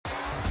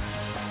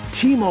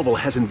T-Mobile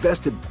has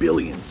invested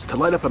billions to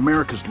light up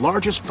America's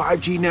largest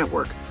 5G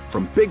network,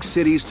 from big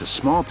cities to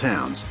small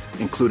towns,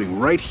 including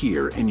right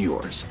here in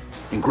yours.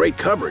 And great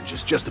coverage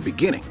is just the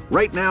beginning.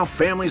 Right now,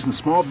 families and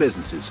small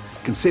businesses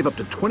can save up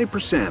to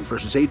 20%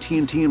 versus AT&T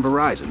and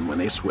Verizon when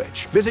they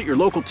switch. Visit your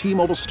local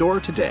T-Mobile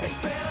store today.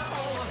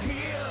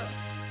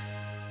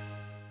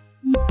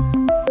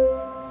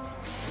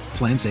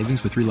 Plan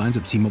savings with 3 lines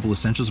of T-Mobile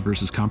Essentials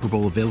versus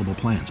comparable available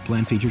plans.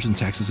 Plan features and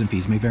taxes and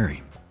fees may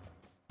vary.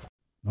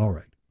 All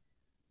right.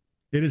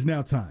 It is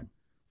now time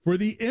for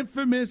the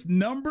infamous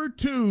number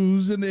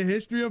 2s in the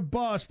history of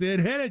Boston.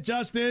 Hit it,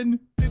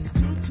 Justin.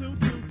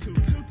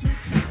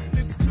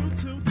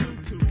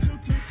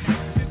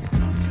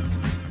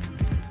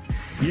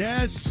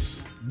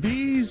 Yes,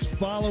 these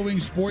following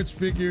sports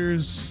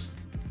figures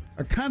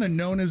are kind of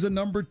known as a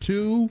number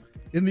 2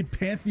 in the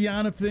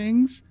pantheon of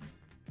things,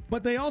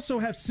 but they also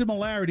have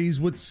similarities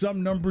with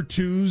some number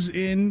 2s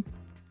in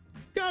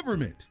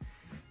government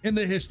in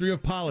the history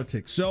of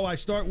politics. So I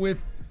start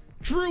with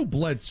Drew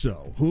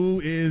Bledsoe,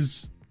 who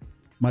is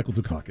Michael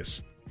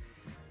Dukakis.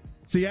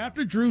 See,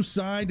 after Drew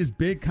signed his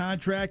big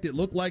contract, it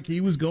looked like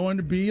he was going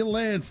to be a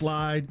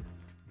landslide.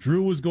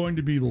 Drew was going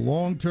to be the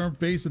long-term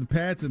face of the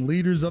Pats and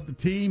leaders of the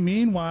team.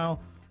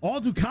 Meanwhile, all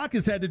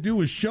Dukakis had to do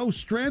was show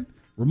strength,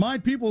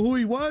 remind people who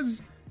he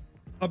was,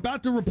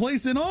 about to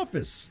replace in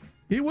office.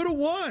 He would have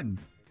won.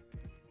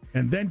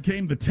 And then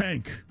came the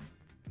tank.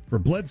 For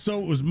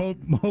Bledsoe, it was Mo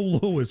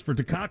Lewis. For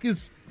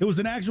Dukakis, it was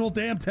an actual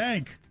damn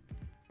tank.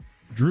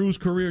 Drew's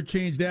career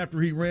changed after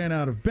he ran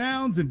out of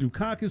bounds, and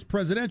Dukakis'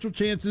 presidential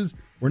chances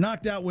were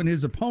knocked out when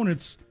his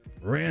opponents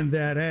ran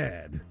that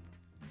ad.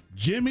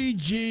 Jimmy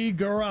G.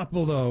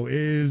 Garoppolo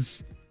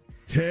is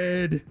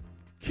Ted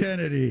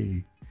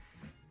Kennedy.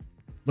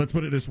 Let's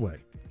put it this way.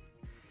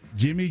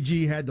 Jimmy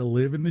G had to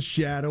live in the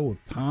shadow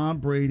of Tom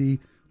Brady,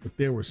 but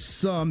there were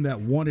some that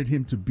wanted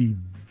him to be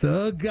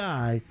the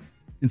guy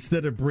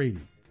instead of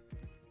Brady.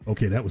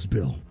 Okay, that was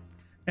Bill.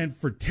 And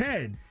for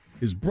Ted,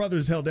 his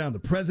brothers held down the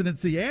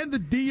presidency and the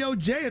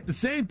DOJ at the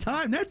same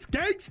time. That's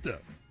gangsta.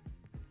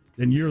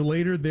 Then a year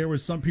later, there were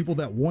some people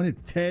that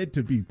wanted Ted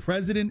to be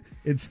president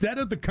instead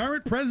of the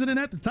current president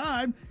at the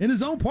time in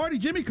his own party,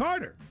 Jimmy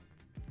Carter.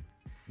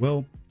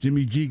 Well,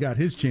 Jimmy G got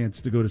his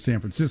chance to go to San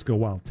Francisco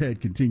while Ted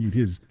continued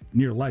his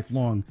near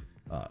lifelong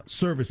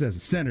service as a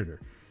senator.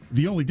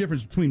 The only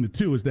difference between the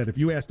two is that if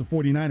you ask the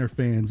 49er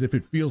fans if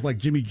it feels like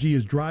Jimmy G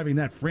is driving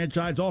that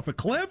franchise off a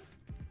cliff,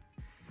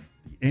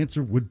 the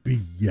answer would be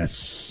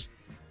yes.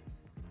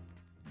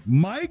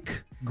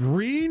 Mike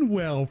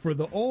Greenwell for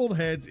the old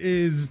heads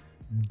is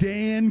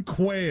Dan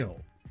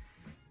Quayle.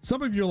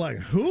 Some of you are like,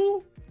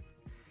 who?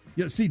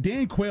 Yeah, see,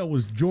 Dan Quayle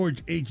was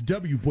George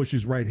H.W.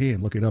 Bush's right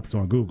hand. Look it up, it's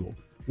on Google.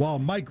 While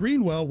Mike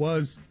Greenwell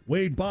was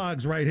Wade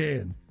Boggs' right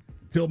hand.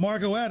 Until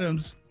Margo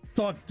Adams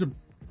talked to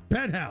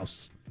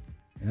Penthouse.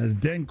 As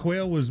Dan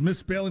Quayle was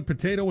misspelling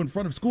potato in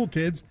front of school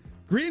kids,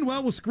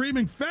 Greenwell was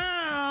screaming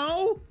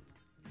foul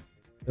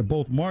at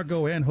both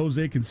Margo and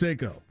Jose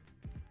Canseco.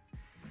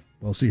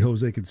 Well, see,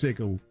 Jose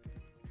Canseco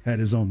had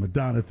his own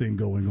Madonna thing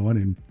going on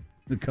and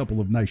a couple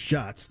of nice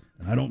shots,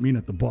 and I don't mean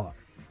at the bar.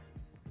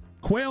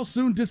 Quayle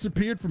soon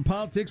disappeared from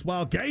politics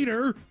while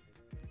Gator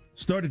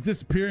started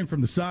disappearing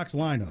from the Sox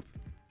lineup.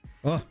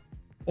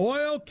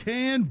 Oil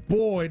Can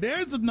Boy.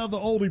 There's another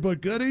oldie but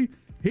goodie.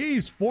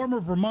 He's former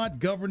Vermont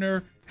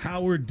Governor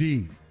Howard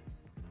Dean.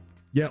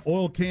 Yeah,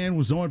 Oil Can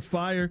was on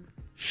fire,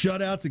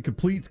 shutouts and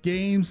complete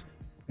games,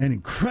 and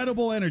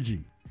incredible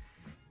energy.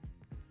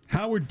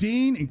 Howard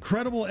Dean,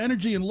 incredible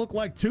energy, and looked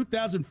like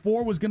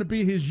 2004 was going to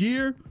be his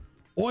year.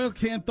 Oil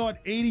Can thought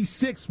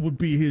 86 would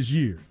be his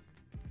year.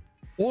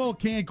 Oil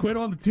Can quit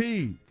on the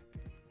team.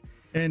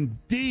 And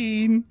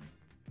Dean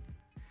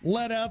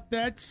let out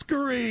that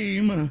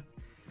scream.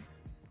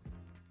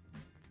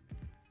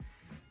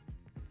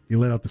 He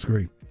let out the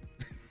scream.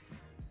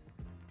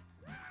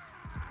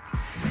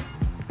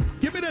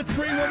 Give me that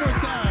scream one more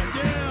time.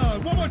 Yeah,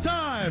 one more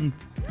time.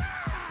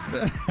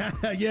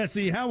 Yeah,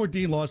 see, Howard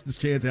Dean lost his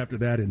chance after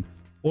that, and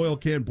Oil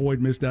Can Boyd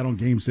missed out on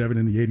Game 7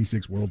 in the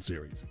 86 World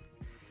Series.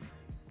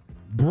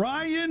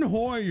 Brian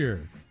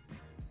Hoyer.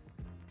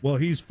 Well,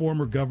 he's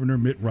former Governor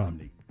Mitt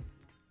Romney.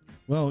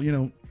 Well, you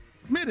know,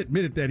 Mitt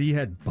admitted that he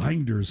had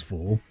binders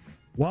full,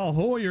 while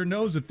Hoyer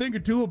knows a thing or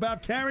two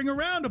about carrying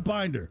around a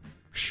binder.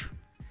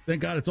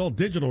 Thank God it's all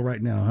digital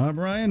right now, huh,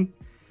 Brian?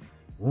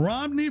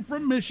 Romney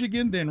from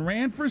Michigan, then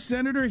ran for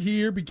senator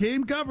here,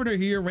 became governor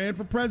here, ran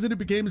for president,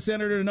 became a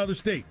senator in another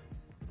state.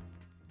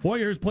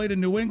 Hoyer has played in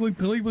New England,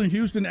 Cleveland,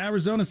 Houston,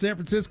 Arizona, San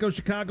Francisco,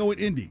 Chicago, and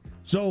Indy.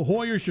 So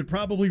Hoyer should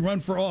probably run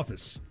for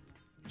office.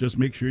 Just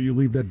make sure you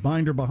leave that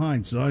binder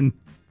behind, son.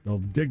 They'll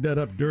dig that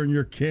up during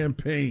your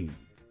campaign.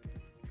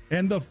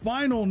 And the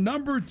final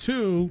number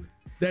 2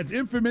 that's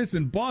infamous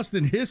in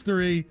Boston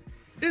history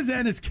is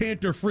Enes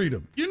Kanter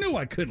Freedom. You knew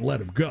I couldn't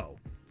let him go.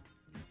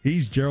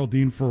 He's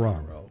Geraldine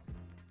Ferraro.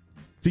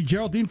 See,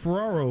 Geraldine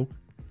Ferraro,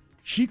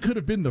 she could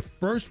have been the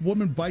first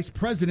woman vice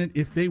president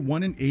if they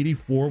won in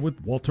 '84 with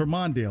Walter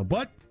Mondale.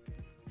 But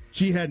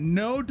She had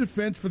no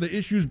defense for the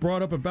issues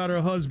brought up about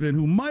her husband,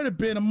 who might have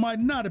been or might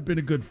not have been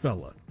a good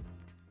fella.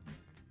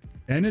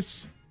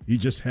 Ennis, he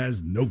just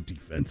has no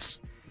defense.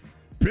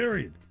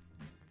 Period.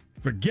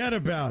 Forget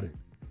about it.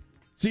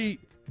 See,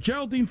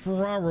 Geraldine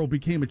Ferraro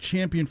became a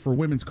champion for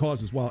women's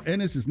causes, while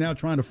Ennis is now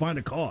trying to find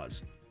a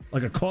cause,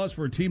 like a cause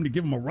for a team to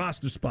give him a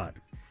roster spot.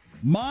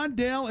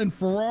 Mondale and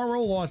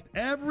Ferraro lost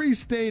every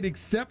state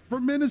except for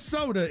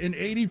Minnesota in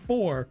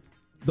 '84,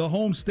 the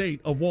home state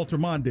of Walter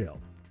Mondale.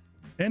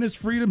 Ennis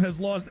Freedom has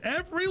lost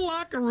every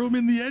locker room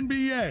in the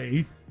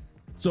NBA,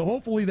 so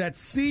hopefully that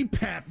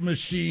CPAP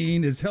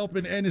machine is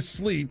helping Ennis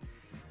sleep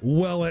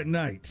well at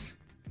night.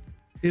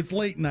 It's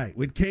Late Night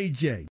with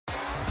KJ.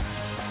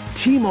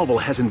 T-Mobile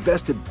has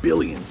invested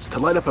billions to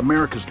light up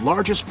America's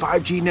largest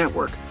 5G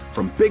network,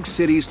 from big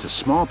cities to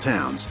small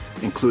towns,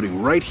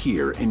 including right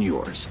here in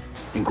yours.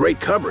 And great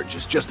coverage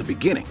is just the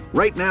beginning.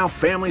 Right now,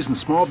 families and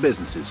small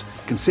businesses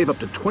can save up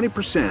to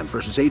 20%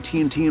 versus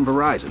AT&T and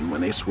Verizon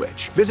when they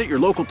switch. Visit your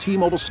local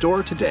T-Mobile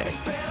store today.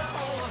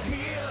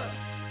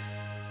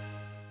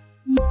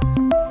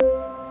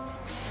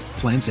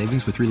 Plan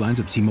savings with 3 lines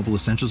of T-Mobile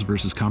Essentials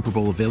versus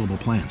comparable available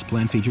plans.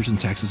 Plan features and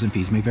taxes and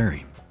fees may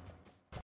vary.